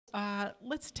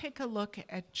Let's take a look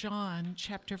at John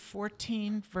chapter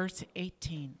 14, verse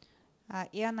 18.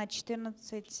 Иоанна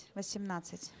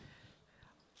 14:18.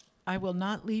 I will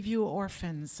not leave you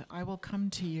orphans, I will come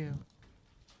to you.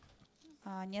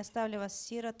 Не оставлю вас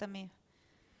сиротами.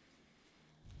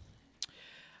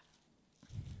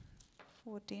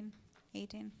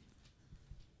 14:18.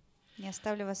 Не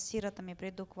оставлю вас сиротами,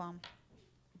 приду к вам.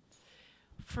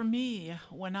 For me,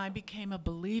 when I became a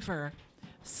believer,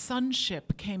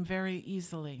 sonship came very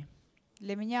easily.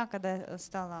 Для меня, когда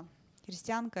стала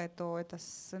христианкой, то это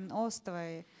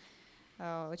сыновство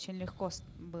очень легко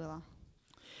было.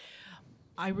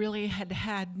 I really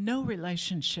had no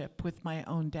relationship with my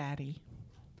own daddy.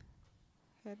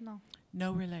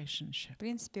 No relationship. В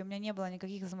принципе, у меня не было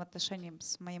никаких взаимоотношений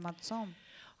с моим отцом.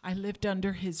 I lived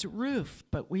under his roof,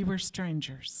 but we were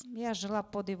strangers. Я жила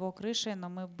под его крышей, но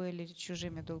мы были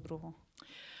чужими друг другу.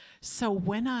 So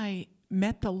when I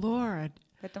met the Lord,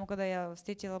 Поэтому, когда я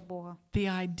встретила Бога, the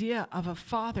idea of a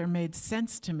father made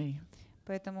sense to me.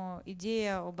 поэтому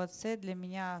идея об отце для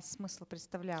меня смысл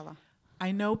представляла.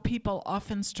 I know people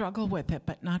often struggle with it,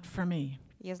 but not for me.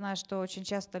 Я знаю, что очень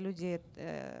часто люди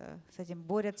с этим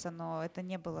борются, но это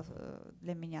не было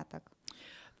для меня так.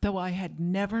 Though I had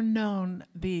never known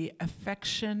the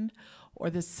affection or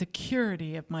the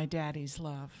security of my daddy's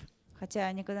love.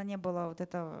 Хотя никогда не было вот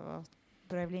этого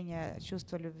проявления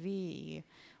чувства любви и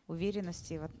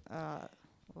уверенности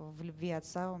в любви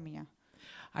отца у меня.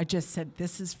 I just said,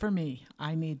 this is for me.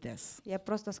 I need this. Я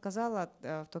просто сказала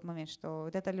в тот момент, что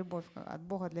вот эта любовь от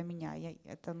Бога для меня,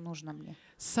 это нужно мне.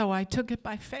 So I took it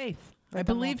by faith. I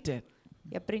believed it.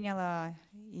 Я приняла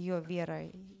ее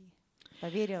верой,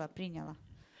 поверила, приняла.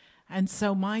 And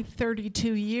so my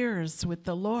 32 years with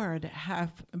the Lord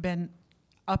have been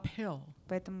uphill.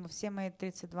 Поэтому все мои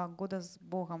 32 года с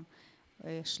Богом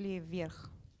шли вверх.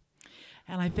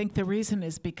 And I think the reason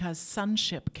is because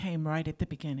sonship came right at the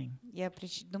beginning. Я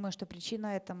думаю, что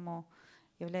причина этому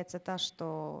является та,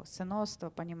 что сыновство,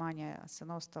 понимание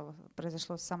сыновства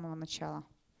произошло с самого начала.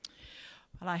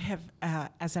 But I have,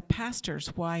 as a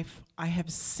pastor's wife, I have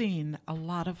seen a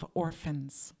lot of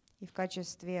orphans. И в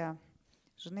качестве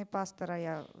жены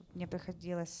пастора мне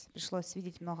пришлось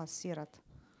видеть много сирот.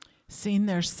 Seen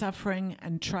their suffering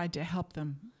and tried to help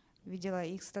them. Видела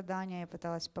их страдания и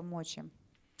пыталась помочь им.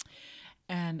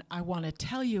 And I want to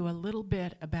tell you a little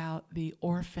bit about the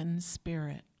orphan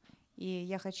spirit. И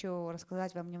я хочу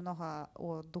рассказать вам немного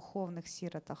о духовных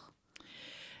сиротах.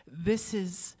 This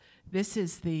is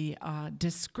the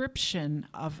description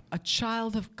of a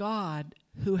child of God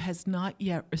who has not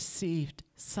yet received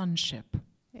sonship.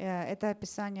 Это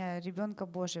описание ребенка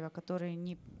Божьего, который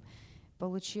не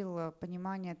получил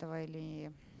понимания этого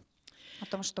или о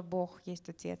том, что Бог есть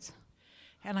Отец.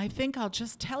 And I think I'll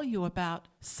just tell you about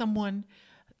someone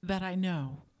that I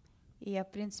know. И я,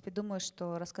 в принципе, думаю,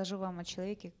 что расскажу вам о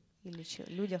человеке или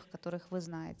людях, которых вы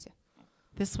знаете.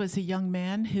 This was a young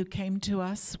man who came to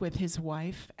us with his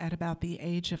wife at about the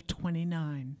age of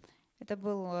 29. Это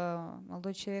был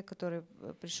молодой человек, который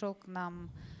пришел к нам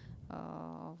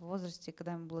в возрасте,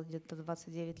 когда ему было где-то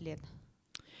 29 лет.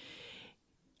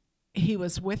 He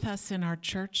was with us in our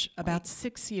church about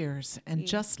 6 years and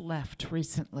just left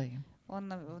recently. Он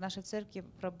в нашей церкви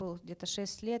пробыл где-то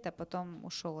 6 лет, а потом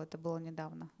ушел. Это было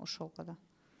недавно. Ушел когда.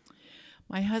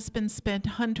 My husband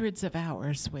spent hundreds of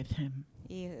hours with him.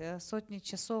 И сотни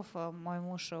часов мой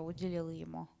муж уделил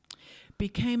ему.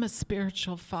 Became a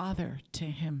spiritual father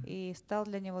to him. И стал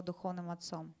для него духовным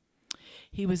отцом.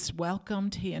 He was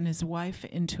welcomed, he and his wife,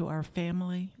 into our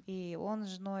family. И он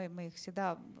с женой, мы их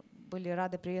всегда были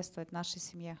рады приветствовать в нашей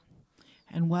семье.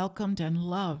 And welcomed and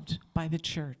loved by the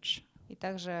church. И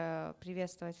также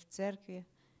приветствовать в церкви.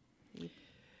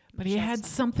 But he had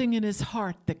something in his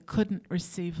heart that couldn't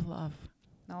receive love.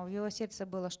 Но в его сердце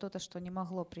было что-то, что не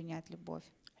могло принять любовь.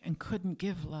 And couldn't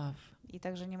give love. И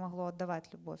также не могло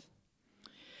отдавать любовь.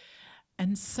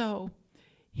 And so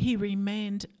he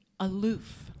remained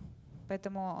aloof.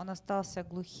 Поэтому он остался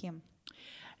глухим.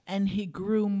 And he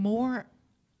grew more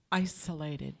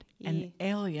isolated and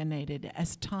alienated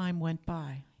as time went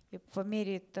by. И по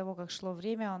мере того, как шло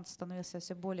время, он становился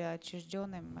все более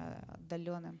отчужденным,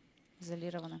 отдаленным,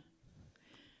 изолированным.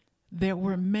 There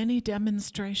were many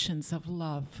demonstrations of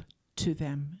love to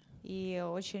them. И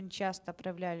очень часто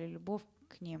проявляли любовь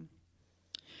к ним.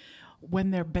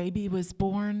 When their baby was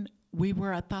born, we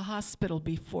were at the hospital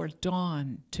before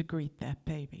dawn to greet that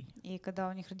baby. И когда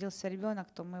у них родился ребенок,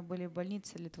 то мы были в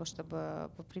больнице для того, чтобы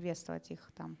поприветствовать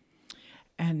их там.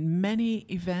 And many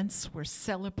events were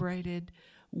celebrated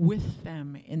with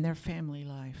them in their family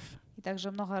life. И И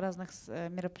также много разных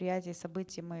мероприятий,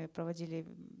 событий мы проводили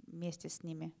вместе с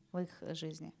ними в их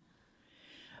жизни.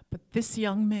 But this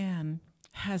young man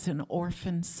has an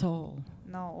orphan soul.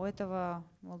 Но у этого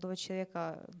молодого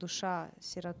человека душа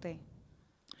сироты.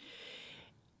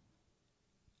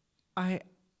 I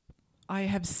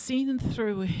have seen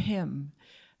through him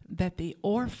that the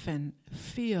orphan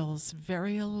feels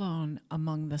very alone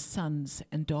among the sons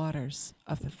and daughters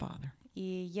of the father. И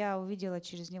я увидела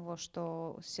через него,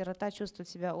 что сирота чувствует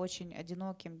себя очень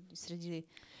одиноким среди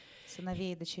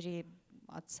сыновей и дочерей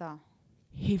отца.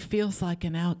 He feels like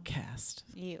an outcast,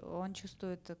 И он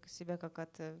чувствует себя как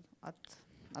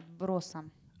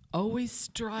отбросом, always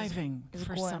striving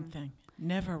for изгоем. something,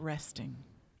 never resting.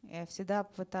 Всегда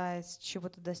пытаясь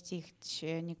чего-то достичь,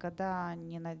 никогда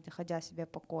не находя себе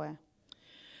покоя.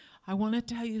 I want to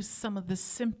tell you some of the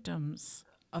symptoms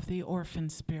of the orphan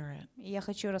spirit, И я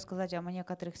хочу рассказать вам о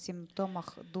некоторых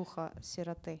симптомах духа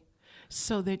сироты,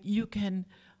 so that you can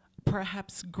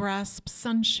perhaps grasp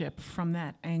sonship from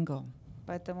that angle.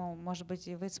 поэтому, может быть,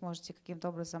 и вы сможете каким-то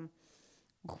образом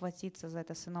ухватиться за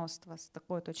это сыновство с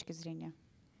такой точки зрения.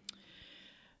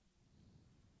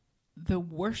 The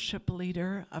worship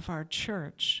leader of our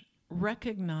church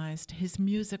recognized his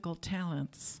musical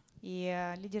talents.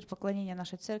 И лидер поклонения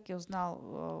нашей церкви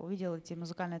увидел эти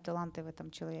музыкальные таланты в этом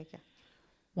человеке.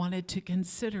 Wanted to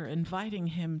consider inviting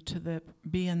him to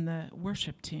be in the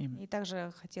worship team. И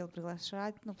также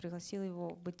пригласил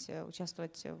его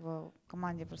участвовать в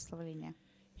команде прославления.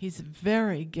 He's a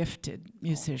very gifted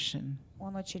musician.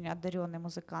 Он очень одаренный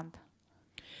музыкант.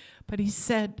 But he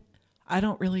said, I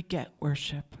don't really get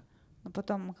worship. Но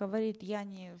потом говорит, я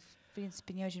в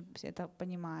принципе не очень это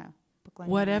понимаю.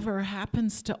 Whatever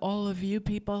happens to all of you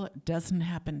people, it doesn't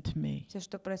happen to me. Все,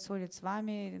 что происходит с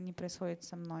вами, не происходит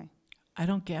со мной. I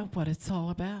don't get what it's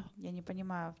all about. Я не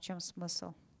понимаю, в чем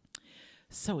смысл.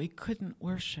 So he couldn't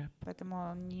worship. Поэтому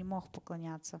он не мог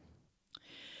поклоняться.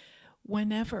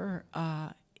 Whenever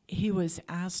he was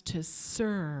asked to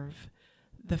serve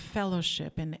the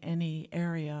fellowship in any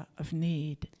area of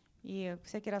need, И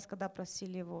всякий раз, когда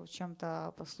просили его в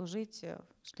чем-то послужить,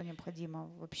 что необходимо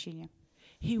в общине,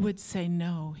 he would say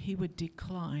no, he would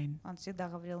decline. он всегда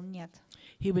говорил нет.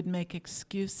 He would make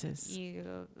excuses. И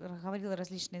говорил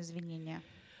различные извинения.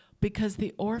 Because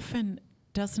the orphan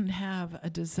doesn't have a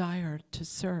desire to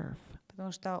serve.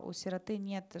 Потому что у сироты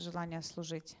нет желания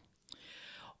служить.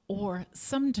 Or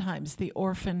sometimes the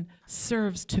orphan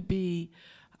serves to be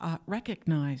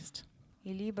recognized.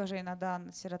 И либо же иногда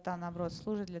сирота, наоборот,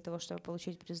 служит для того, чтобы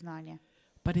получить признание.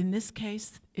 But in this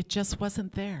case, it just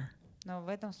wasn't there. Но в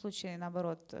этом случае,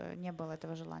 наоборот, не было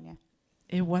этого желания.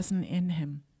 It wasn't in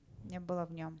him. Не было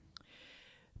в нем.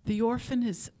 The orphan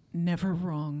is never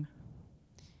wrong.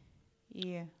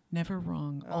 И Never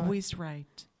wrong. Always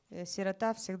right.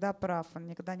 сирота всегда прав, он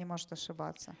никогда не может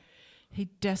ошибаться. He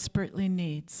desperately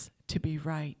needs to be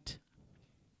right.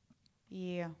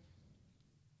 И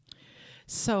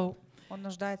So он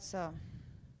нуждается.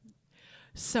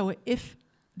 So if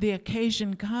the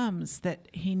occasion comes that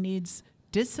he needs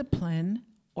discipline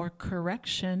or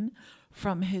correction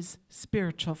from his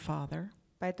spiritual father,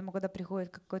 Поэтому, когда приходит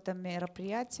какое-то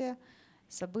мероприятие,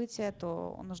 событие,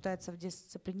 то он нуждается в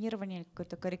дисциплинировании,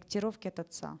 какой-то корректировке от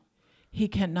отца. he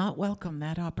cannot welcome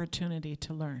that opportunity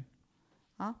to learn.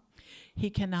 He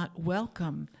cannot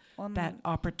welcome Он that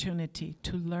opportunity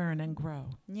to learn and grow.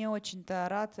 не очень-то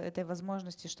рад этой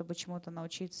возможности, чтобы чему-то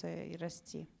научиться и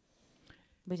расти,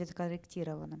 быть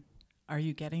откорректированным. Are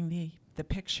you getting the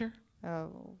picture?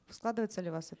 Складывается ли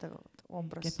у вас этот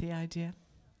образ? Get the idea?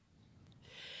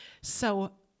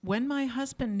 So when my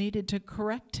husband needed to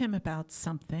correct him about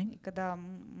something, И когда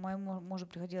моему мужу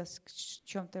приходилось в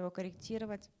чем-то его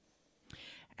корректировать,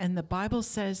 and the Bible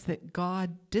says that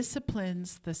God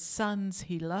disciplines the sons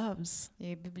he loves,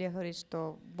 и Библия говорит,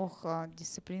 что Бог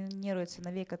дисциплинирует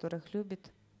сыновей, которых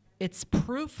любит, it's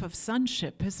proof of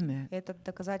sonship, isn't it? это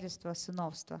доказательство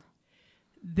сыновства.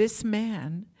 This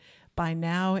man, by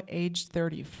now age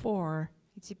 34,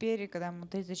 И теперь, когда ему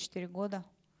 34 года,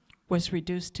 was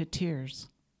reduced to tears.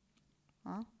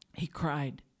 а? He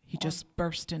cried. He just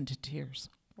burst into tears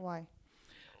Why?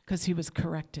 because he was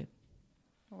corrected.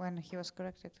 When he was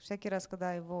corrected. Всякий раз,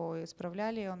 когда его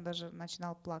исправляли, он даже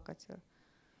начинал плакать.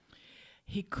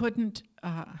 He couldn't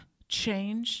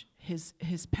change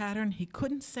his pattern. He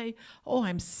couldn't say, "Oh,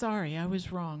 I'm sorry, I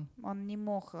was wrong." Он не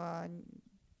мог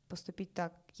поступить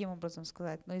так, каким образом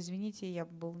сказать, но извините, я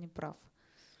был неправ.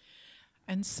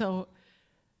 And so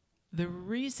the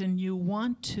reason you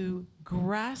want to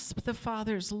grasp the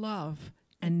Father's love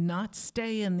and not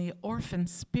stay in the orphan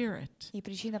spirit И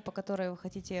причина, по которой вы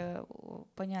хотите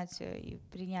понять и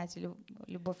принять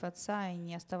любовь Отца и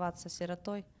не оставаться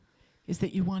сиротой, is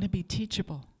that you want to be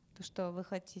teachable. то, что вы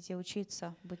хотите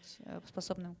учиться, быть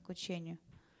способным к учению.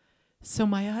 So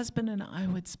my husband and I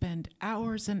would spend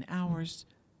hours and hours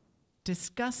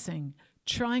discussing,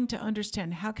 trying to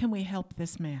understand how can we help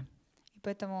this man. И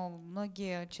поэтому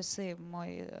многие часы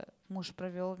мой муж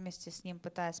провел вместе с ним,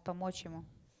 пытаясь помочь ему.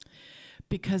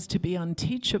 Because to be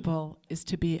unteachable is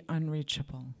to be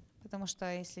unreachable. Потому что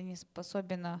если не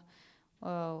способен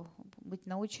быть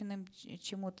наученным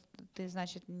чему-то, ты,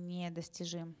 значит,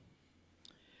 недостижим.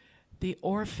 The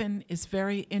orphan is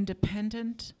very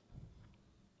independent.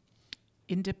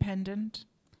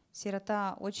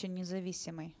 Сирота очень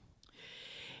независимый.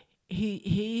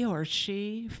 He or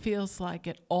she feels like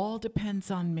it all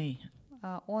depends on me.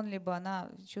 Он либо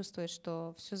она чувствует,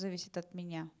 что все зависит от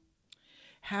меня.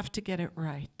 Have to get it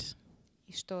right.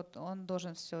 И что он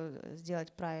должен все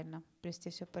сделать правильно, привести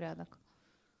все в порядок.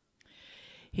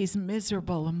 He's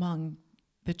miserable among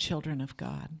the children of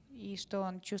God. И что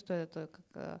он чувствует это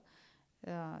как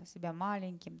себя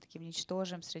маленьким, таким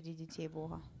ничтожим среди детей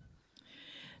Бога.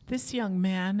 This young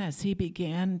man, as he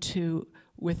began to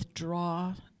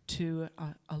withdraw to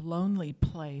a lonely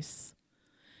place,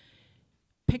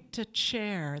 picked a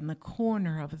chair in the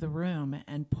corner of the room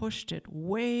and pushed it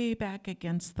way back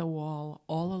against the wall,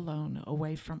 all alone,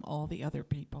 away from all the other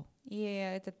people. И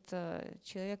этот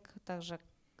человек также,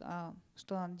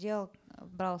 что он делал,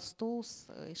 брал стул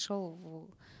и шел в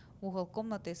угол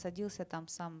комнаты и садился там,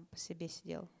 сам по себе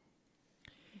сидел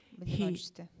в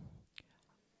одиночестве.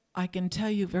 I can tell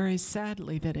you very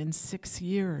sadly that in 6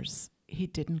 years he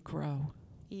didn't grow.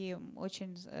 И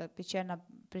очень печально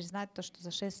признать то, что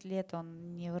за 6 лет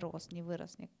он не вырос.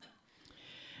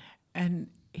 And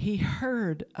he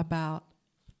heard about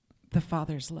the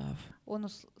Father's love. Он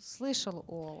слышал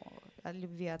о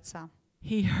любви Отца.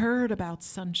 He heard about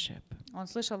sonship. Он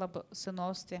слышал об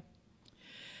сыновстве.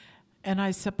 And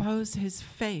I suppose his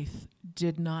faith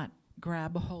did not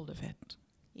grab a hold of it.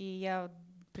 И я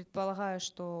предполагаю,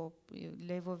 что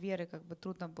для его веры как бы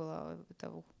трудно было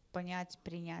это понять,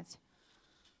 принять.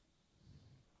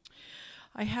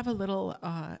 I have a little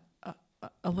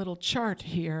chart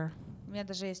here У меня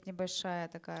даже есть небольшая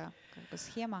такая как бы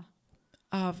схема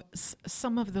of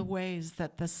some of the ways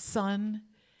that the son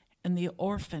and the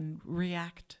orphan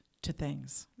react to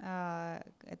things.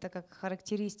 Это как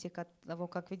характеристика того,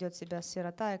 как ведет себя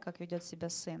сирота и как ведет себя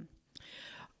сын.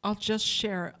 I'll just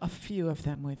share a few of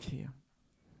them with you.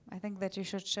 I think that you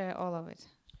should share all of it.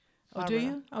 Oh, do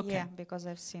you? Okay. Yeah, because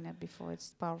I've seen it before.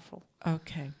 It's powerful.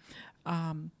 Okay.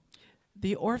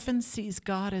 The orphan sees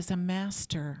God as a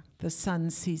master. The son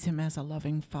sees him as a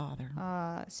loving father.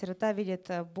 Сирота видит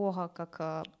Бога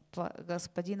как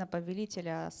господина,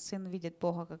 повелителя, а сын видит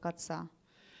Бога как отца.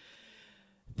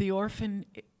 The orphan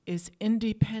is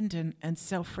independent and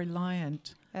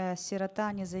self-reliant.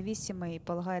 Сирота независимый и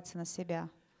полагается на себя.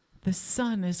 The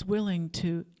son is willing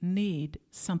to need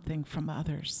something from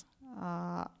others.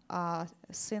 А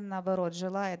сын, наоборот,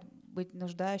 желает быть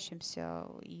нуждающимся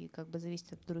и как бы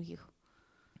зависит от других.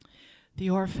 The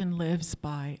orphan lives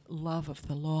by love of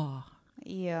the law.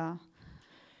 And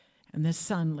the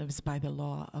son lives by the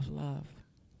law of love.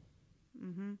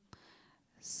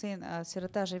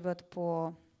 Сирота живет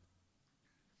по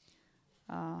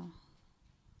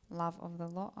love of the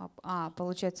law.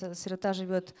 Получается, сирота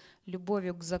живет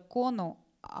любовью к закону,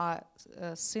 а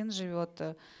сын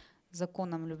живет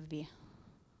законом любви.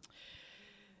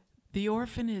 The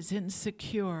orphan is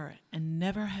insecure and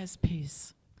never has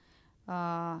peace.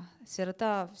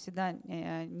 Сирота всегда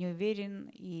не уверен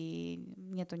и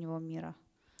нет у него мира.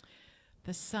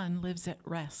 The son lives at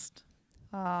rest.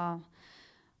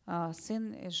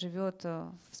 Сын живет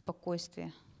в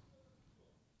спокойствии.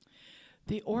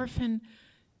 The orphan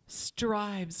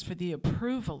strives for the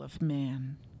approval of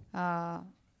man.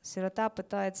 Сирота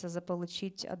пытается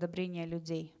заполучить одобрение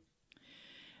людей.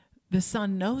 The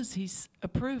son knows he's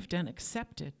approved and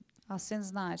accepted. А сын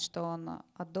знает, что он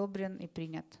одобрен и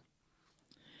принят.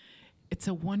 It's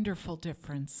a wonderful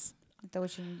difference. Это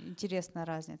очень интересная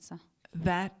разница.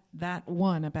 That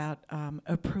one about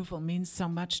approval means so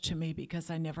much to me because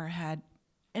I never had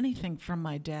anything from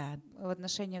my dad. В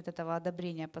отношении вот этого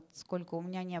одобрения, поскольку у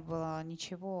меня не было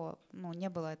ничего, не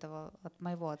было этого от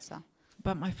моего отца.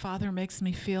 But my father makes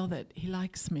me feel that he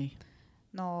likes me.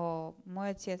 Но мой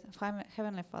отец,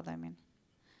 Heavenly Father,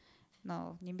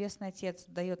 но Небесный Отец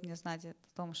дает мне знать о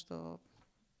том, что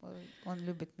он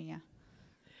любит меня.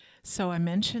 So I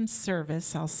mentioned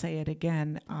service. I'll say it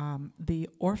again. The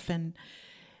orphan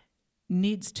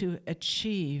needs to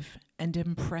achieve and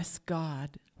impress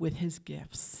God with his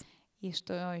gifts. И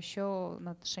что еще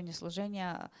на отношении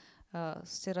служения,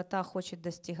 сирота хочет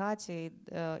достигать и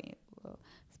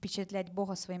впечатлять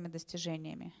Бога своими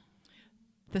достижениями.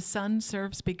 The son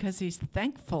serves because he's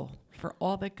thankful for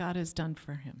all that God has done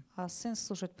for him. А сын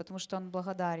служит, потому что он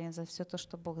благодарен за все то,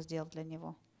 что Бог сделал для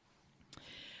него.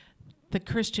 The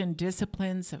Christian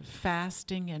disciplines of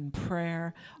fasting and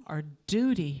prayer are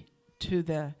duty to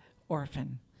the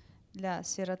orphan. Для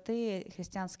сироты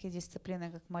христианские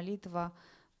дисциплины, как молитва,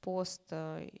 пост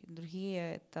и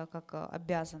другие, это как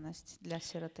обязанность для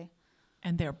сироты.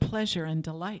 And their pleasure and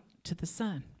delight to the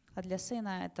son. А для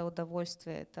сына это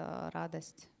удовольствие, это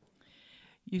радость.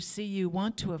 You see, you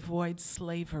want to avoid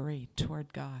slavery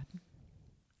toward God.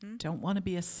 Don't want to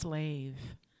be a slave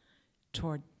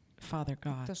toward Father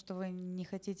God. То, что вы не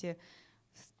хотите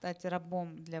стать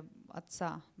рабом для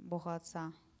Отца, Бога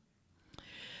Отца.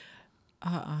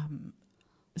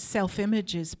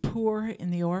 Self-image is poor in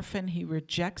the orphan. He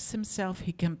rejects himself.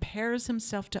 He compares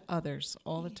himself to others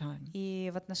all the time. И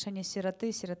в отношении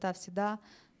сироты, сирота всегда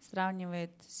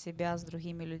сравнивает себя с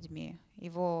другими людьми.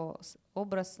 Его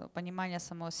образ, понимание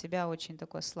самого себя очень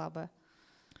такое слабое.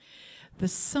 The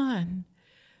son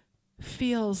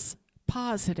feels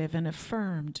positive and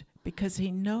affirmed because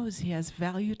he knows he has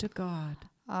value to God.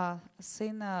 А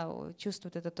сын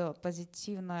чувствует это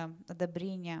позитивное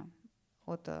одобрение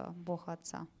от Бога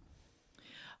Отца.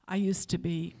 I used to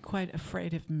be quite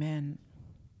afraid of men.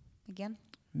 Again?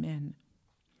 Men.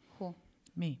 Who?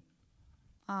 Me.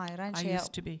 И раньше I я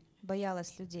used to be.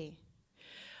 боялась людей.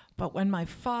 But when my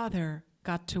father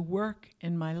got to work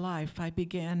in my life, I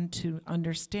began to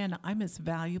understand I'm as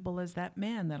valuable as that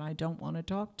man that I don't want to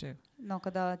talk to. Но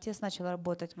когда Отец начал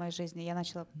работать в моей жизни, я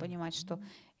начала понимать, что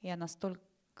я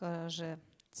настолько же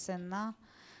ценна,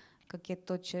 как и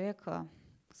тот человек,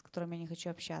 с которым я не хочу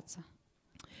общаться.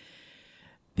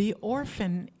 The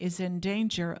orphan is in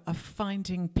danger of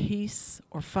finding peace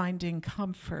or finding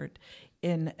comfort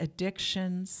in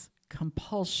addictions,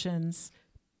 compulsions,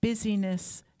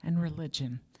 busyness, and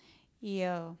religion. И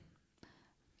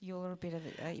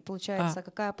получается,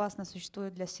 какая опасность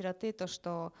существует для сироты, то,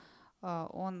 что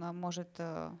он может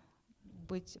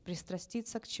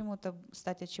пристраститься к чему-то,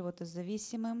 стать от чего-то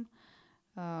зависимым,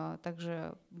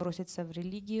 также броситься в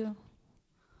религию.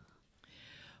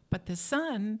 But the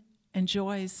son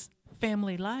enjoys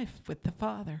family life with the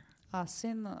father. А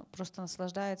сын просто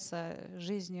наслаждается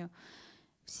жизнью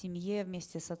в семье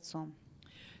вместе с отцом.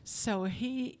 So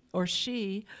he or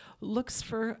she looks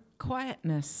for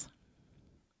quietness.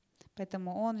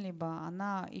 Поэтому он либо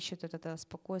она ищет это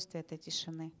спокойствие, этой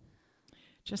тишины.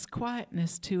 Just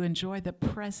quietness to enjoy the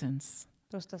presence.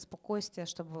 Просто спокойствие,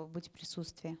 чтобы быть в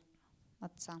присутствии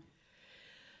отца.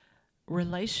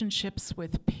 Relationships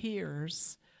with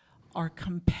peers are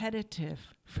competitive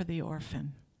for the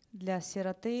orphan. Для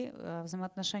сироты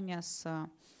взаимоотношения с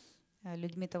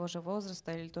людьми того же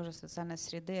возраста или той же социальной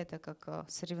среды это как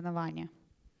соревнование.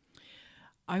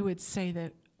 I would say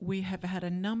that we have had a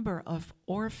number of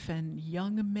orphan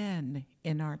young men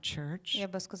in our church. Я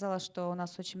бы сказала, что у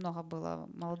нас очень много было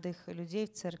молодых людей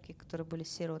в церкви, которые были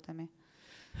сиротами.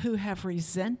 Who have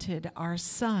resented our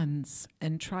sons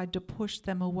and tried to push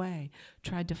them away,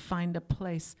 tried to find a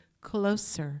place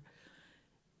closer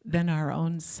than our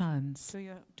own sons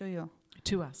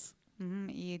to us.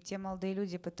 И те молодые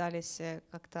люди пытались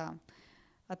как-то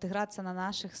отыграться на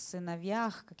наших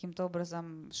сыновьях, каким-то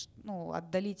образом,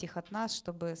 отдалить их от нас,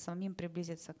 чтобы самим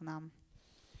приблизиться к нам.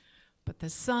 But the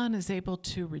son is able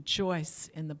to rejoice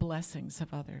in the blessings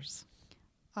of others.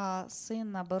 А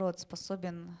сын, наоборот,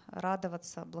 способен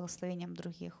радоваться благословениям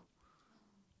других.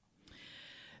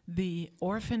 The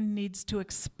orphan needs to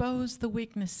expose the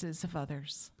weaknesses of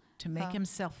others to make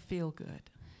himself feel good.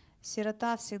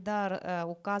 Сирота всегда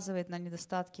указывает на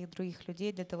недостатки других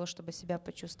людей для того, чтобы себя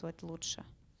почувствовать лучше.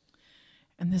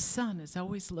 And the son is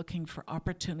always looking for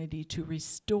opportunity to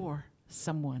restore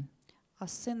someone. А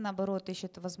сын, наоборот,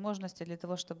 ищет возможности для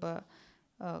того, чтобы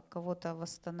кого-то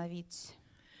восстановить,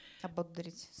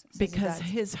 ободрить, Because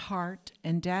созидать. his heart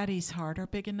and daddy's heart are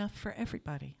big enough for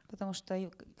everybody. Потому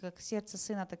что как сердце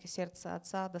сына, так и сердце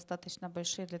отца достаточно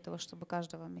большие для того, чтобы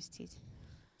каждого вместить.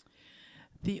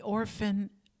 The orphan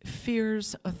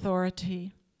fears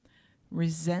authority,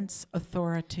 resents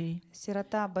authority,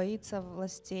 Сирота боится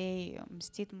властей,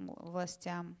 мстит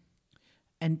властям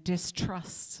and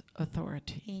distrusts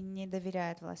authority. и не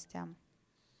доверяет властям.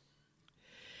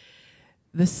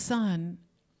 The son,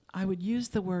 I would use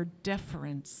the word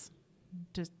deference.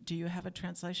 Do you have a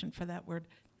translation for that word?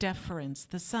 Deference.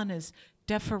 The son is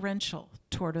deferential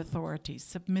toward authority,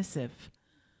 submissive.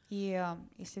 И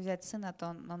если взять сына, то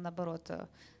он наоборот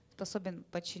способен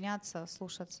подчиняться,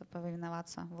 слушаться,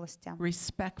 повиноваться властям,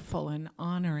 respectful and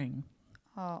honoring.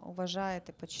 уважает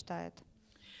и почитает.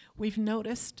 We've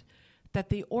noticed that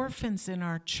the orphans in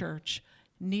our church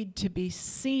need to be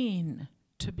seen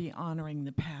to be honoring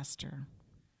the pastor.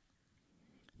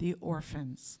 The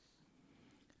orphans.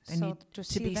 They So need to to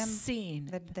see be them seen.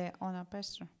 that they honor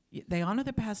pastor. They honor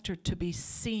the pastor to be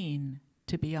seen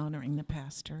to be honoring the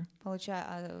pastor.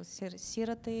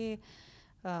 Сироты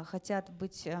хотят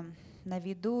быть на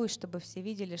виду, и чтобы все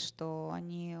видели, что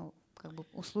они как бы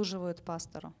услуживают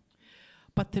пастору.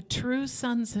 But the true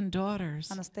sons and daughters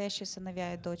А настоящие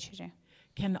сыновья и дочери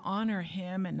can honor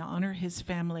him and honor his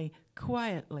family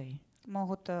quietly.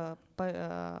 могут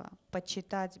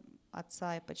почитать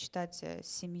отца и почитать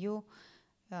семью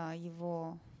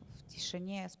его в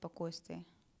тишине, спокойствии.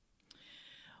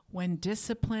 When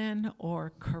discipline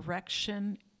or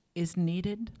correction is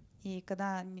needed, И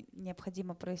когда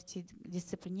необходимо провести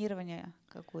дисциплинирование,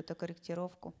 какую-то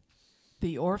корректировку,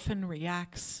 the orphan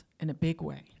reacts in a big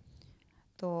way.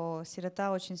 то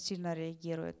сирота очень сильно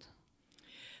реагирует.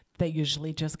 They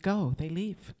usually just go, they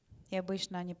leave. И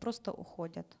обычно они просто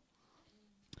уходят.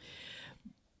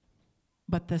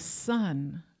 But the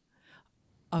Son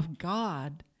of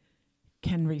God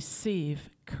can receive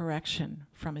correction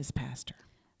from his pastor.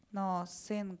 Но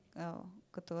сын,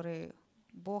 который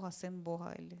Бога, сын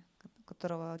Бога, или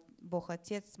которого Бог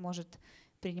Отец, может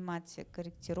принимать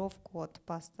корректировку от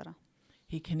пастора.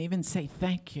 He can even say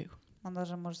thank you. Он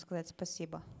даже может сказать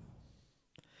спасибо.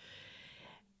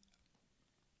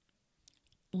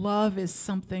 Love is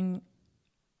something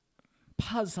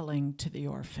puzzling to the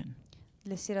orphan.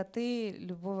 Для сироты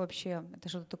любовь вообще это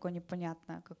что-то такое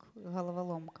непонятное, как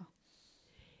головоломка.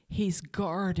 He's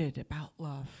guarded about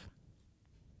love.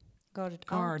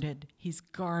 Guarded. He's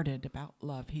guarded about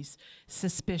love. He's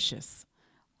suspicious.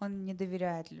 Он не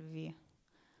доверяет любви.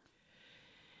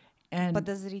 And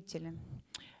Подозрителен.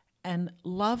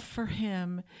 love for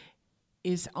him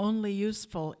is only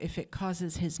useful if it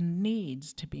causes his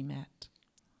needs to be met.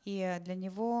 И для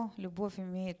него любовь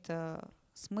имеет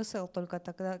смысл только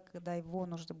тогда, когда его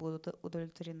нужды будут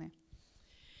удовлетворены.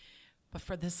 But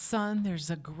for the son, there's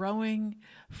a growing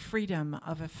freedom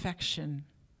of affection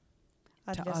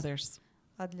to others.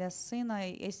 А для сына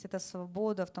есть эта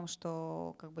свобода в том,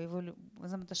 что как бы его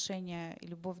взаимоотношения и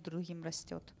любовь к другим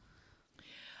растет.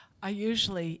 I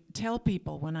usually tell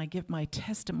people when I give my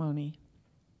testimony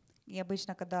И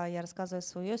обычно, когда я рассказываю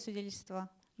свое свидетельство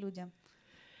людям,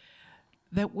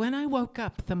 that when I woke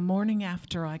up the morning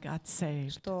after I got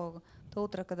saved, что то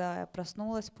утро, когда я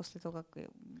проснулась после того, как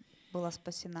была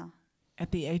спасена, at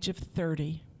the age of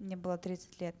 30, мне было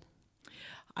 30 лет,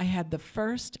 I had the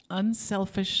first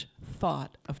unselfish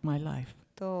thought of my life.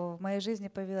 то в моей жизни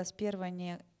появилась первая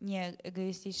не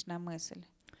эгоистичная мысль.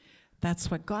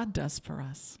 That's what God does for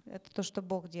us. Это то, что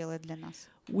Бог делает для нас.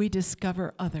 We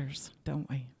discover others, don't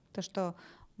we? То, что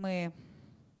мы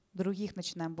других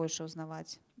начинаем больше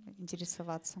узнавать,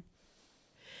 интересоваться.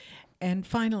 And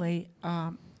finally,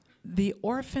 the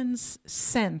orphan's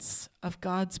sense of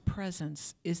God's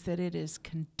presence is that it is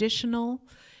conditional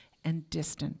and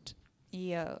distant.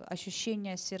 И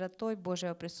ощущение сиротой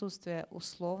Божьего присутствия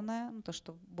условное, то,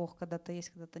 что Бог когда-то есть,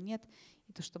 когда-то нет,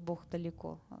 и то, что Бог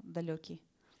далекий.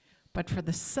 But for the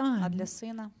А son, для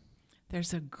сына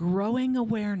there's a growing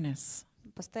awareness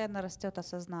постоянно растет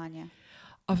осознание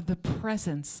of the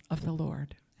presence of the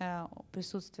Lord.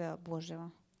 Присутствия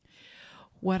Божьего.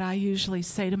 What I usually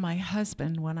say to my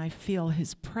husband when I feel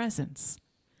his presence,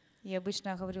 И обычно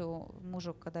я говорю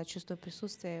мужу, когда чувствую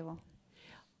присутствие его,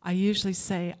 I usually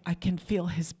say, I can feel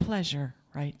his pleasure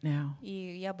right now.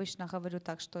 и я обычно говорю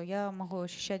так, что я могу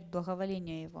ощущать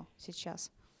благоволение его сейчас.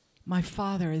 My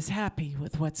father is happy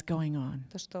with what's going on.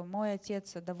 То, что мой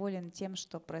отец доволен тем,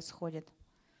 что происходит.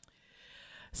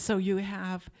 So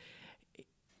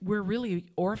we're really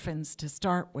orphans to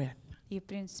start with. И, в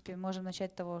принципе, можем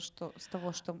начать с того, что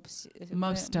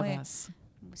Most of мы us.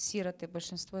 сироты,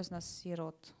 большинство из нас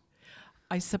сирот.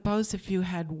 I suppose if you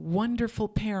had wonderful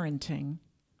parenting,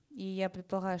 И я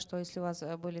предполагаю, что если у вас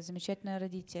были замечательные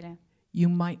родители, you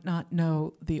might not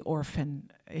know the orphan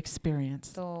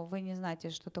experience. то вы не знаете,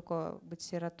 что такое быть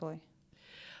сиротой.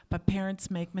 But parents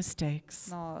make mistakes.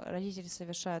 Но родители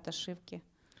совершают ошибки.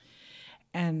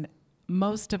 And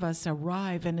most of us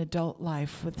arrive in adult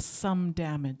life with some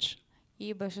damage.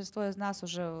 И большинство из нас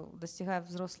уже достигая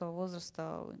взрослого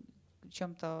возраста в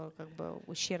чем-то как бы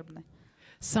ущербны.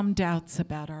 Some doubts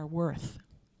about our worth.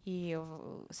 И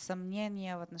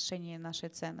сомнения в отношении нашей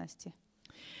ценности.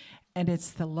 And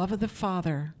it's the love of the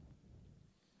Father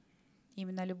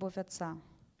Именно любовь Отца,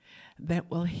 that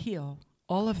will heal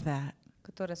all of that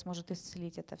которое сможет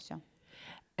исцелить это все.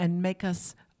 and make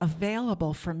us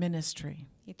available for ministry.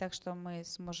 И так что мы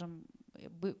сможем,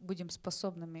 будем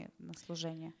способными на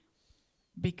служение.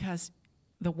 Because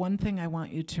the one thing I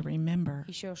want you to remember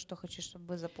Еще что хочу, чтобы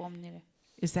вы запомнили,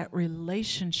 is that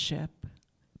relationship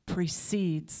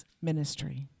precedes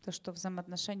ministry. то, что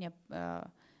взаимоотношения,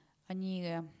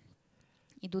 они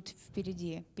идут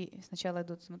впереди. Сначала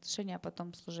идут взаимоотношения, а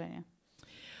потом служение.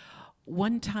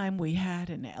 One time we had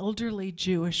an elderly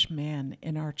Jewish man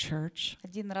in our church.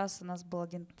 Один раз у нас был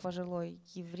один пожилой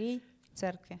еврей в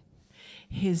церкви.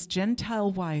 His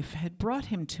Gentile wife had brought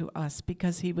him to us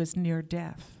because he was near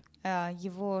death.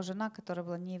 Его жена, которая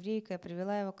была не еврейка,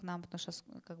 привела его к нам, потому что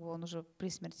как бы он уже при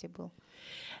смерти был.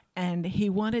 And he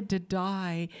wanted to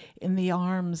die in the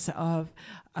arms of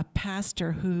a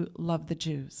pastor who loved the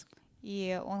Jews.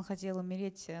 И он хотел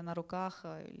умереть на руках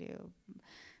или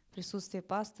в присутствии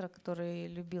пастора, который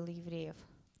любил евреев.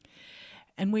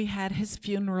 And we had his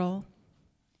funeral.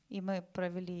 И мы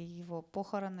провели его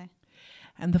похороны.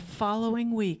 And the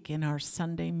following week in our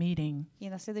Sunday meeting, И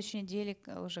на следующей неделе,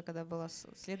 уже когда было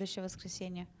следующее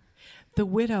воскресенье, the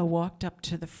widow walked up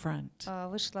to the front.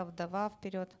 вышла вдова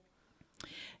вперед.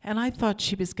 And I thought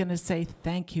she was going to say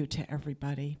thank you to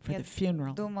everybody for the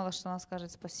funeral. Думала, что она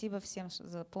скажет спасибо всем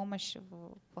за помощь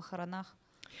в похоронах.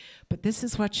 But this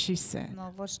is what she said.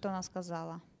 Но вот что она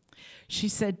сказала. She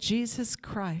said, Jesus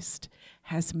Christ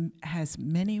has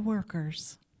many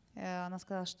workers, Она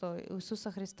сказала, что у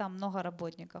Иисуса Христа много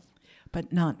работников,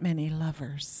 but not many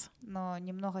lovers. но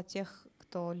немного тех,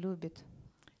 кто любит.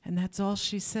 And that's all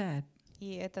she said.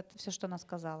 И это все, что она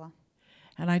сказала.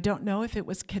 And I don't know if it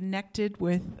was connected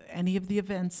with any of the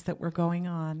events that were going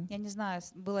on. Я не знаю,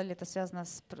 было ли это связано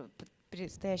с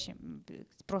предстоящими,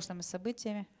 с прошлыми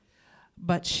событиями,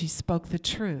 But she spoke the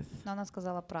truth. но она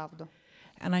сказала правду.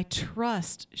 And I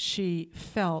trust she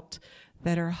felt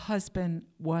that her husband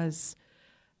was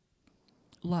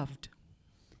loved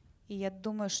И я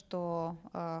думаю, что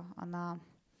она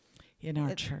in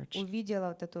our church. увидела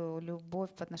вот эту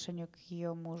любовь по отношению к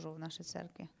ее мужу в нашей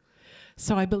церкви.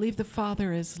 So I believe the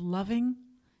Father is loving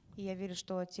И я верю,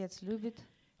 что Отец любит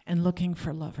and looking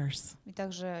for lovers и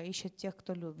также ищет тех,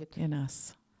 кто любит in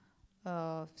us.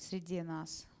 среди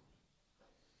нас.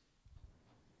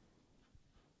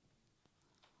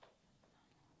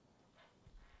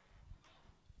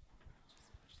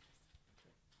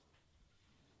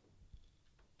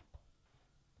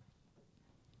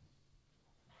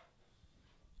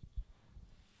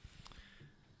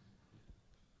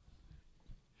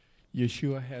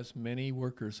 Yeshua has many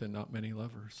workers and not many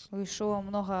lovers. У Иешуа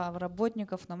много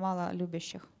работников, но мало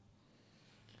любящих.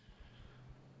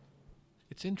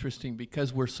 It's interesting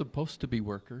because we're supposed to be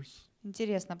workers.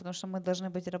 Интересно, потому что мы должны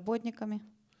быть работниками.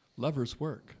 Lovers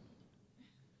work.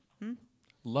 М?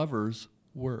 Lovers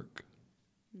work.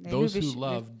 Those who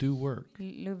love do work.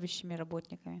 Любящими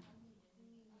работниками.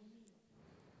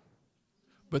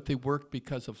 But they work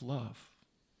because of love,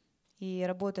 И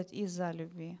работать из-за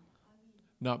любви,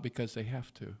 not because they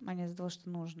have to. а не из-за того, что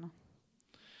нужно.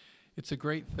 It's a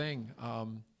great thing.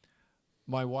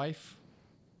 My wife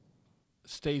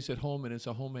stays at home and is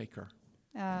a homemaker.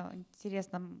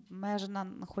 Интересно, моя жена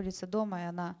находится дома, и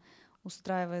она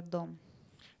устраивает дом.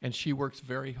 And she works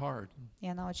very hard. И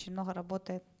она очень много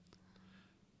работает.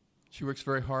 She works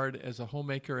very hard as a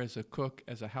homemaker, as a cook,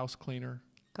 as a house cleaner.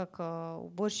 Как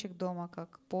уборщик дома,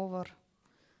 как повар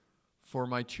For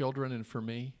my children and for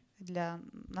me. для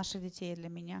наших детей и для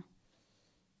меня.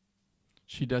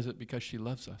 She does it because she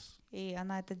loves us, И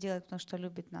она это делает, потому что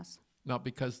любит нас, not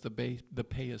because the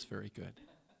pay is very good.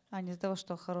 а не из-за того,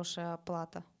 что хорошая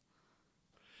оплата.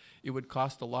 It would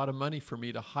cost a lot of money for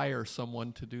me to hire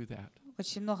someone to do that.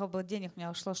 Очень много было денег у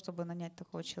меня ушло, чтобы нанять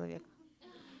такого человека.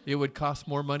 It would cost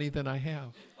more money than I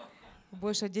have.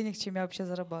 Больше денег, чем я вообще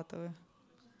зарабатываю.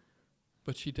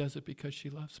 But she does it because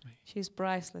she loves me. She's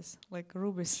priceless, like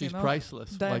rubies, She's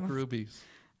priceless, like Diamonds. rubies.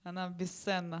 Она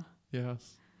бесценна.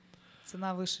 Yes.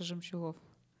 Цена выше жемчугов.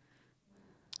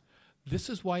 This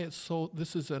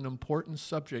is an important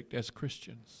subject as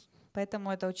Christians.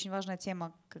 Поэтому это очень важная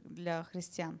тема для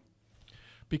христиан.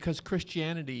 Because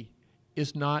Christianity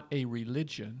is not a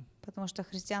religion, Потому что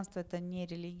христианство — это не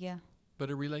религия, but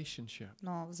a relationship.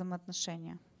 но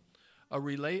взаимоотношения. A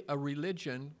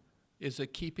religion is a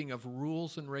keeping of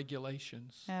rules and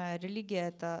regulations. Религия —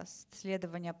 это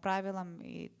следование правилам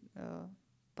и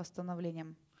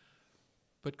постановлениям.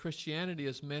 But Christianity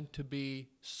is meant to be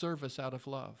service out of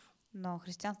love. Но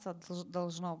христианство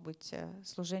должно быть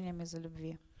служением из-за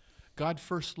любви. God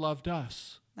first loved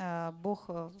us Бог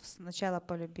сначала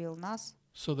полюбил нас,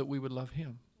 so that we would love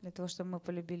Him. для того, чтобы мы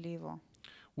полюбили Его.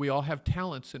 We all have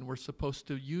talents, and we're supposed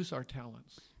to use our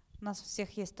talents. У нас у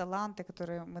всех есть таланты,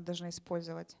 которые мы должны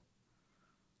использовать.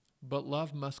 But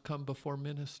love must come before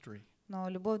ministry. Но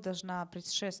любовь должна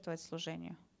предшествовать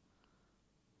служению.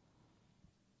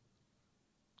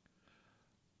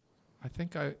 I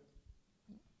think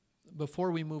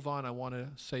before we move on, I want to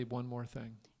say one more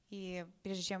thing. И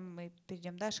прежде чем мы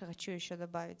перейдем дальше, хочу еще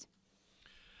добавить.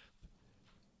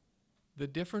 The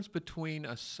difference between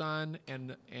a son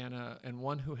and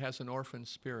one who has an orphan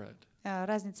spirit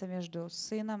Разница между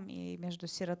сыном и между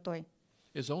сиротой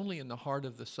is only in the heart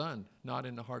of the son, not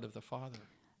in the heart of the father.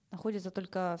 находится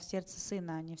только в сердце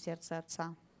сына, а не в сердце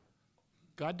отца.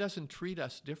 God doesn't treat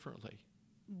us differently.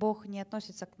 Бог не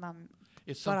относится к нам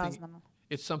It's по-разному.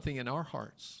 something in our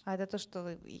hearts. А это то,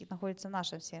 что находится в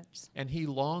нашем сердце. And he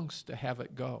longs to have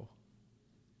it go.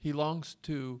 He longs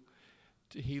to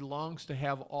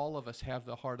have all of us have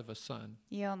the heart of a son.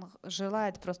 И Он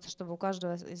желает просто, чтобы у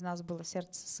каждого из нас было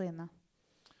сердце сына.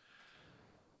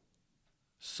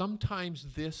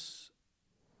 Sometimes this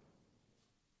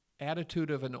attitude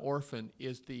of an orphan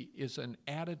is an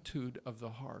attitude of the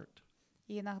heart.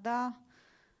 И иногда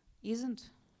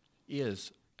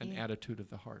Is an attitude of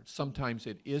the heart. Sometimes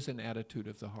it is an attitude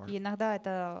of the heart. И иногда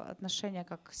это отношение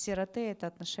как сироты, это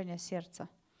отношение сердца.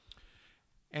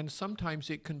 And sometimes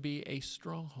it can be a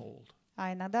stronghold.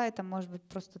 А иногда это может быть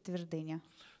просто твердыня.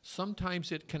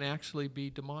 Sometimes it can actually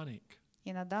be demonic.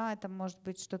 Иногда это может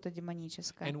быть что-то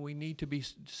демоническое. And we need to be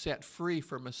set free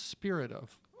from a spirit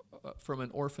from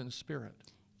an orphan spirit.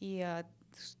 И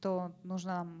что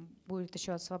нужно нам будет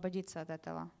еще освободиться от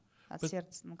этого, от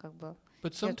сердца,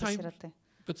 сердца сироты.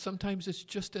 But sometimes it's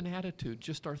just an attitude,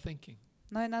 just our thinking.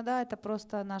 Но иногда это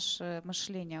просто наше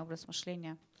мышление, образ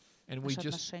мышления, наши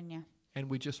отношения. And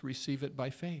we just receive it by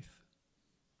faith.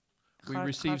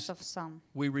 Heart of son.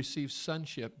 We receive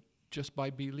sonship just by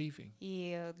believing.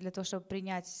 И для того, чтобы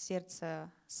принять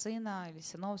сердце сына или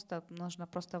сыновства, нужно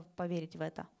просто поверить в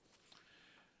это.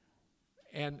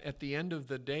 And at the end of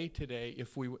the day today,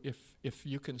 if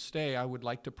you can stay, I would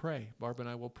like to pray. Barb and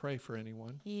I will pray for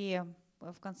anyone. И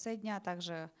в конце дня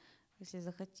также, если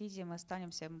захотите, мы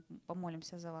останемся,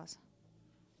 помолимся за вас.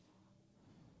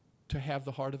 To have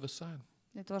the heart of a son.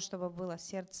 Для того, чтобы было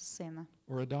сердце сына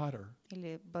or a daughter.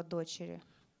 или дочери.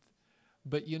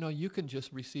 But you can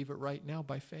just receive it right now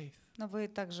by faith. Но вы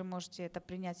также можете это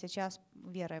принять сейчас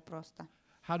верой просто.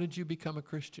 How did you become a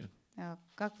Christian?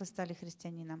 Как вы стали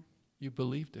христианином? You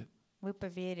believed it. Вы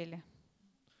поверили.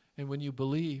 And when you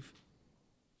believe,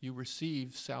 you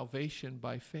receive salvation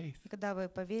by faith. Когда вы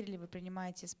поверили, вы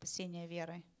принимаете спасение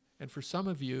верой. And for some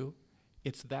of you,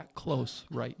 it's that close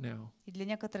right now. И для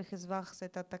некоторых из вас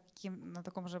это на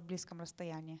таком же близком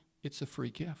расстоянии. It's a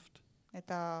free gift.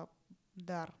 Это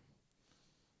дар.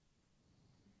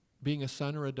 Being a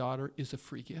son or a daughter is a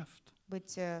free gift.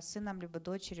 Быть сыном либо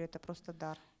дочерью — это просто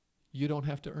дар. You don't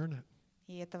have to earn it.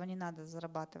 И этого не надо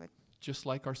зарабатывать. Just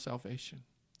like our salvation.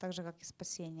 Так же, как и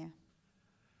спасение.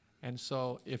 And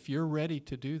so if you're ready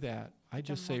to do that, I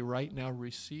just say right now,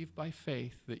 receive by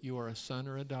faith that you are a son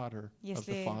or a daughter of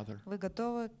the Father. Если вы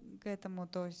готовы к этому,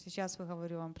 то сейчас я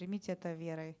говорю вам, примите это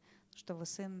верой, что вы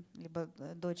сын либо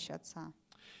дочь отца.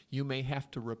 You may have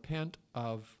to repent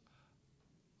of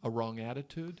a wrong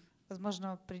attitude.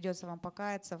 Возможно, придется вам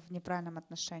покаяться в неправильном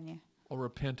отношении. Or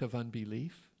repent of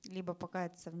unbelief. Либо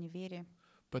покаяться в неверии.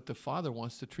 But the Father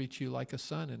wants to treat you like a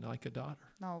son and like a daughter.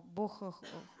 Но Бог,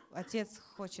 Отец,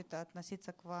 хочет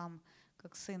относиться к вам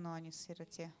как к сыну, а не к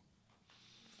сироте.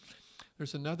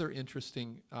 There's another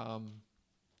interesting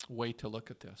way to look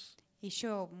at this.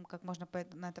 Еще как можно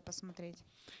на это посмотреть.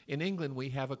 In England, we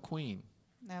have a queen.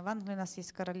 В Англии у нас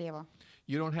есть королева.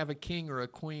 You don't have a king or a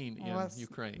queen in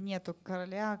Ukraine. Нету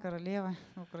короля, королевы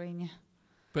в Украине.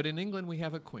 But in England, we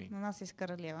have a queen. У нас есть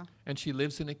королева. And she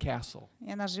lives in a castle.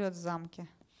 И она живет в замке.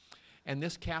 And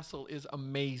this castle is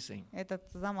amazing. Этот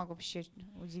замок вообще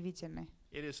удивительный.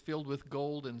 It is filled with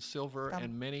gold and silver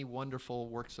and many wonderful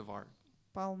works of art.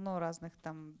 Полно разных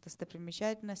там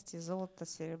достопримечательностей, золота,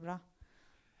 серебра.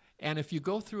 And if you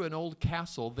go through an old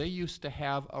castle, they used to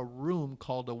have a room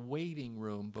called a waiting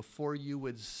room before you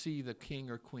would see the king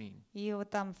or queen. И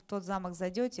вот там в тот замок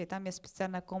зайдете, и там есть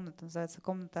специальная комната, называется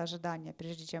комната ожидания,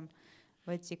 прежде чем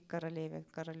войти к королеве,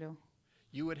 к королю.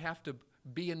 You would have to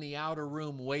be in the outer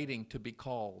room waiting to be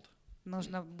called.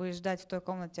 Нужно будет ждать в той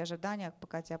комнате ожидания,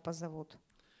 пока тебя позовут.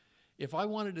 If I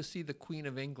wanted to see the Queen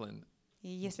of England, И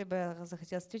если бы я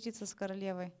захотел встретиться с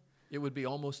королевой, it would be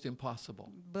almost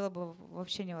impossible. было бы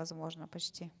вообще невозможно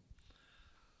почти.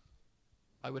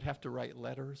 I would have to write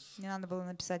letters Мне надо было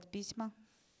написать письма,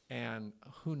 and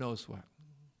who knows what.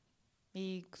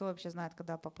 И кто вообще знает,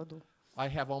 когда попаду? I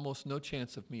have almost no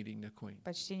chance of meeting the queen.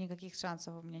 Почти никаких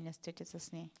шансов у меня не встретиться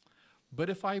с ней. But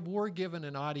if I were given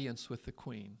an audience with the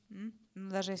queen, Но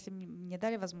даже если мне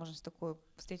дали возможность такую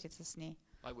встретиться с ней,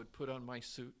 I would put on my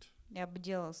suit я бы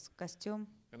делал костюм,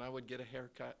 and I would get a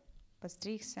haircut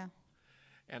постригся,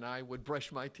 and I would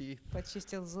brush my teeth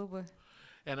почистил зубы.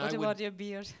 and What about your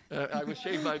beard? I would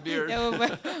shave my beard. Я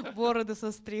бы бороду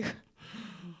состриг.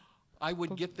 I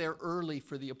would get there early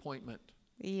for the appointment.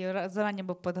 И заранее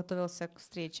бы подготовился к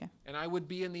встрече. And I would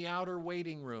be in the outer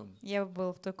waiting room. Я бы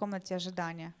был в той комнате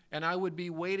ожидания. And I would be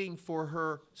waiting for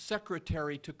her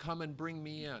secretary to come and bring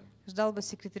me in. Ждал бы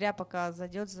секретаря, пока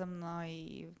зайдет за мной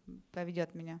и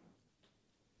поведет меня.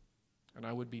 And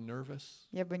I would be nervous.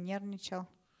 Я бы нервничал.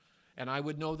 And I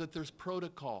would know that there's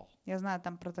protocol. Я знаю,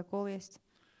 там протокол есть.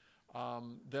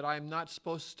 That I'm not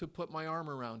supposed to put my arm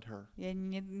around her. Я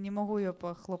не могу ее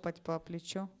похлопать по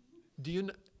плечу Do you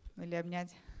know? или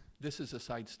обнять. This is a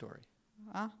side story.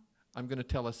 А? I'm going to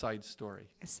tell a side story.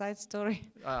 A side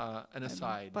story. An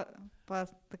aside.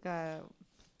 Такая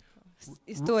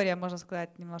история, можно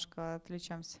сказать, немножко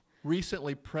отвлечемся.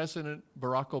 Recently, President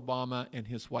Barack Obama and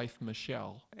his wife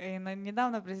Michelle И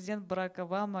недавно президент Барак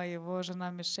Обама и его жена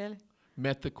Мишель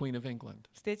met the Queen of England.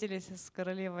 встретились с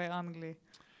королевой Англии.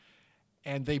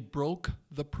 And they broke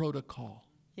the protocol.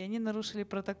 И они нарушили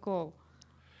протокол.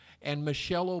 And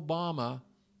Michelle Obama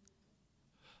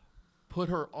put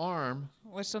her arm,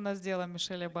 Вот что она сделала,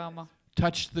 Мишель Обама.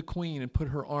 touched the Queen and put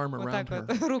her arm Вот around так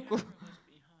her. вот, руку.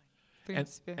 В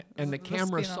принципе, And the за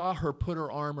camera спину. saw her put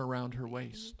her arm around her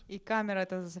waist. И камера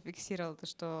это зафиксировала, то,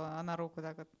 что она руку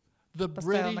так вот The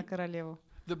поставила на королеву.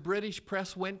 British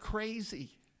press went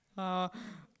crazy.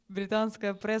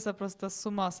 Британская пресса просто с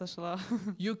ума сошла.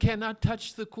 You cannot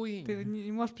touch the Ты Queen.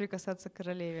 не можешь прикасаться к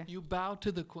королеве. You bow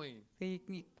to the Queen. Ты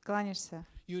не кланяешься,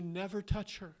 You never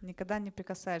touch her. никогда не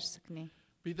прикасаешься к ней.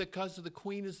 Because the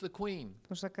Queen is the Queen.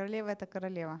 Потому что королева — это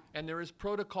королева. And there is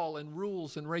protocol and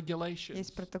rules and regulations.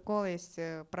 Есть протокол, есть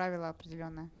правила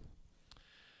определенные.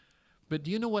 But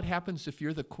do you know what happens if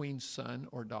you're the Queen's son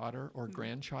or daughter or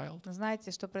grandchild?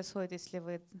 Знаете, что происходит, если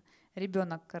вы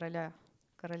ребенок короля,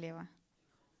 королевы?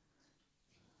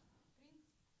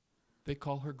 They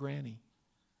call her Granny.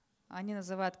 Они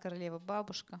называют королеву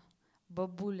бабушка,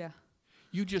 бабуля.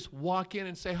 You just walk in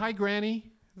and say, "Hi,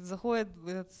 Granny." Заходит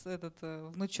этот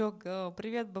внучок,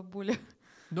 привет, бабуля,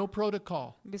 No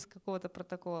protocol. без какого-то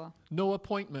протокола, No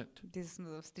appointment. без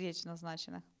встреч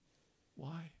назначенных.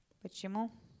 Why?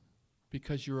 Почему?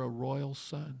 Because you're a royal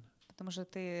son Потому что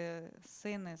ты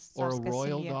сын из or a царской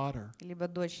royal семьи, daughter. либо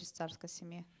дочь из царской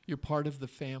семьи. You're part of the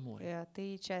family.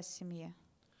 Ты часть семьи.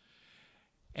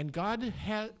 And God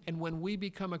has, and when we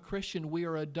become a Christian, we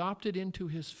are adopted into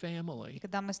His И family.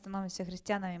 когда мы становимся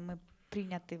христианами, мы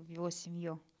приняты в Его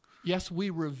семью. Yes, we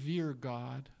revere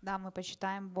God. Да, мы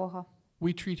почитаем Бога,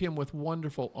 We treat Him with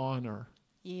wonderful honor.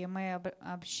 и мы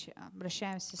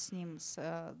обращаемся с Ним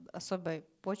с особой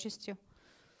почестью.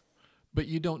 But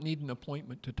you don't need an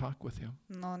appointment to talk with Him.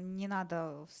 Но не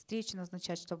надо встречи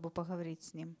назначать, чтобы поговорить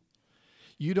с Ним.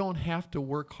 You don't have to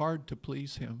work hard to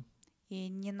please Him. И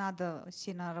не надо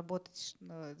сильно работать,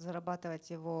 зарабатывать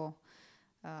Его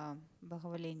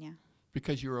благоволение.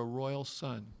 Because you're a royal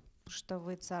son, Потому что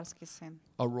вы царский сын,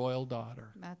 a royal daughter.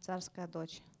 царская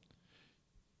дочь,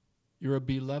 You're a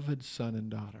beloved son and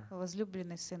daughter.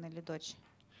 возлюбленный сын или дочь.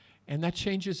 And that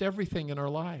changes everything in our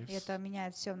И lives. это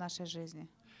меняет все в нашей жизни.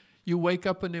 You wake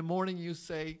up in the morning, you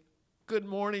say, "Good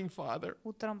morning, Father."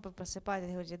 Утром вы просыпаетесь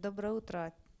и говорите: «Доброе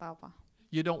утро, папа».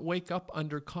 You don't wake up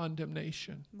under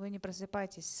condemnation. Вы не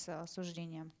просыпаетесь с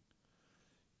осуждением.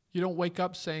 You don't wake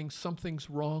up saying, "Something's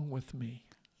wrong with me."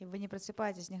 И вы не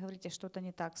просыпаетесь, не говорите: «Что-то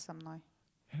не так со мной».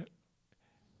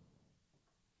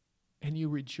 And you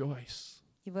rejoice.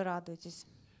 И вы радуетесь.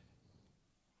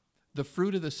 The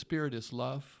fruit of the Spirit is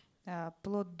love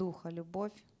Плод Духа —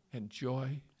 любовь, and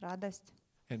joy радость,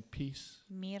 and peace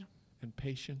мир, and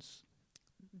patience,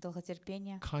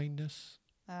 долготерпение, kindness,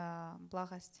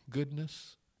 благость,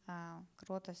 goodness,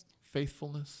 кротость,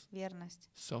 faithfulness, верность,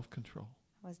 self-control.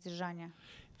 воздержание.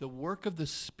 The work of the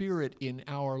Spirit in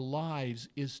our lives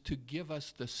is to give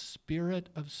us the spirit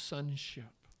of sonship.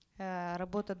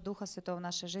 Работа Духа Святого в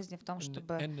нашей жизни в том,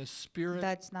 чтобы And the spirit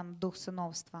дать нам дух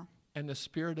сыновства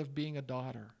of being a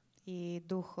daughter. и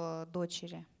дух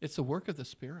дочери. It's the work of the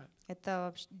Spirit. Это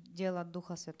вообще дело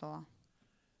Духа Святого.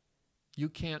 You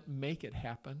can't make it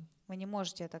happen, Вы не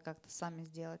можете это как-то сами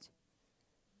сделать.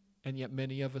 and yet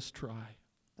many of us try.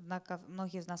 Однако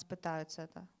многие из нас пытаются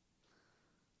это.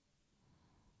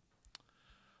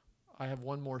 I have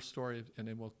one more story, and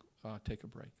then we'll take a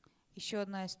break. Еще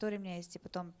одна история у меня есть, и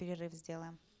потом перерыв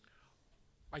сделаем.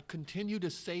 I continue to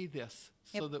say this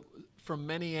so that from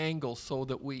many angles so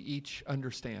that we each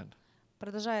understand.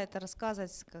 Продолжаю это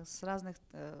рассказывать с разных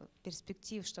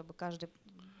перспектив, чтобы каждый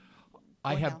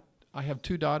I понял. have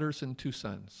 2 daughters and 2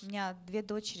 sons. У меня 2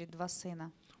 дочери, 2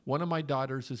 сына. One of my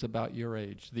daughters is about your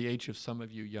age, the age of some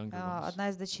of you younger ones. Одна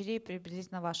из дочерей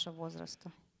приблизительно вашего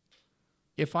возраста.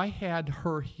 If I had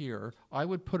her here, I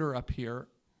would put her up here.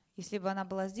 Если бы она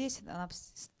была здесь, она бы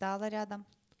стала рядом.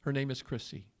 Her name is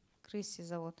Chrissy. Крисси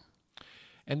зовут.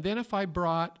 And then if I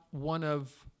brought one of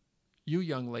you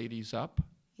young ladies up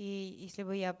И если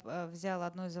бы я взял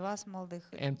одну из вас,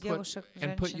 молодых and девушек,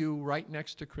 put женщин, you right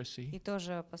next to Chrissy, и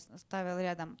тоже поставил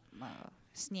рядом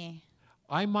с ней,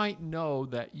 I might know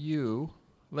that you,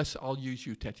 I'll use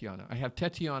you, Tatiana. I have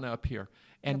Tatiana up here.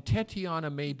 And Tatiana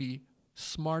may be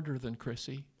smarter than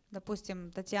Chrissy.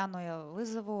 допустим, Татьяну я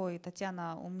вызову, и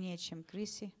Татьяна умнее, чем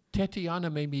Крисси. Tatiana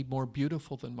may be more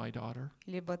beautiful than my daughter.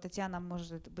 Либо Татьяна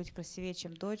может быть красивее,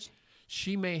 чем дочь.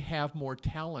 She may have more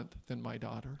talent than my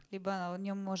daughter. Либо у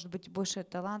нее может быть больше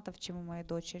талантов, чем у моей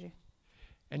дочери.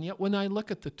 And yet when I look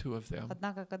at the 2 of them,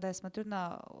 Однако, когда я смотрю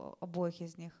на обоих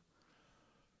из них,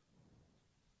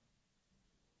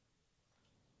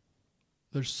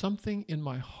 there's something in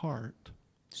my heart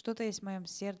что-то есть в моем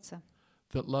сердце,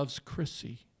 that loves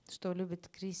Chrissy, что любит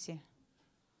Крисси.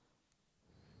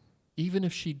 even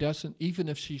if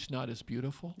she's not as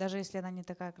beautiful Даже если она не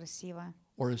такая красивая,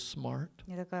 or as smart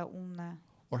не такая умная,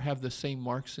 or have the same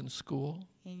marks in school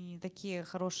и не такие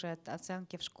хорошие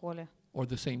оценки в школе, or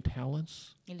the same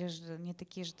talents. или же не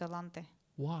такие же таланты.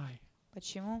 Why?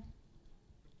 Почему?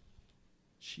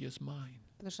 She is mine.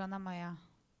 Потому что она моя.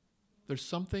 There's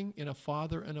something in a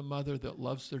father and a mother that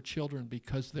loves their children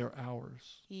because they're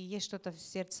ours. И есть что-то в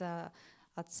сердце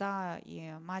отца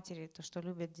и матери, то, что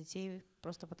любят детей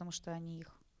просто потому, что они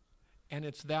их. And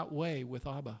it's that way with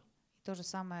Abba. И то же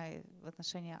самое в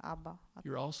отношении Абба.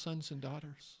 You're all sons and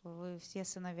daughters. Вы все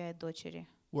сыновья и дочери.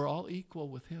 We're all equal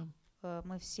with him.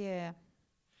 Мы все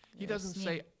He с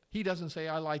ним. doesn't say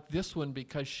I like this one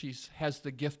because she has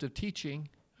the gift of teaching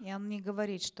И он не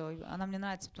говорит, что она мне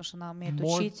нравится, потому что она умеет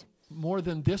more, учить. more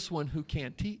than this one who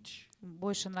can't teach.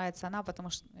 Больше нравится она,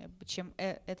 чем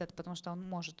этот, потому что он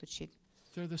может учить.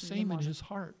 They're the same in his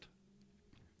heart.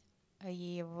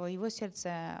 И в его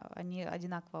сердце они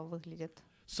одинаково выглядят.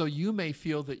 So you may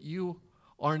feel that you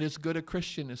aren't as good a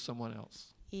Christian as someone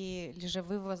else. И же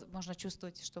вы, возможно,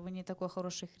 чувствуете, что вы не такой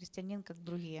хороший христианин, как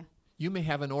другие. You may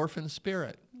have an orphan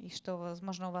spirit. И что,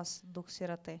 возможно, у вас дух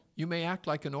сироты. You may act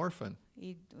like an orphan,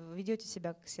 И ведете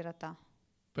себя как сирота.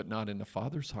 but not in the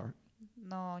Father's heart.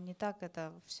 Но не так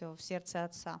это все в сердце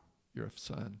отца. You're a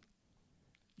son.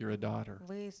 You're a daughter.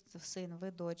 Вы сын,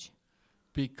 вы дочь.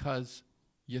 Because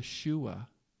Yeshua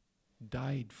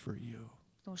died for you.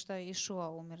 Потому что Иешуа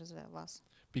умер за вас.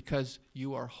 Because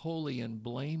you are holy and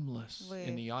blameless Вы-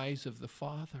 in the eyes of the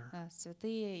Father.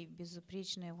 Святые и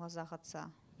безупречные в глазах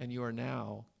отца. And you are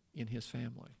now in his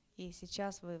family. И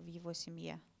сейчас вы в его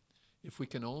семье. If we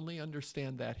can only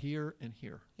understand that here and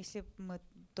here. Если бы мы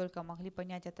только могли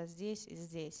понять это здесь и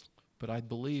здесь. But I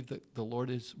believe that the Lord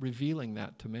is revealing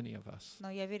that to many of us. Но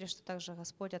я верю, что также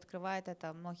Господь открывает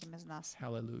это многим из нас.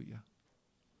 Hallelujah.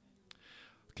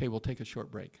 Okay, we'll take a short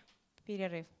break.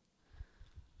 Перерыв.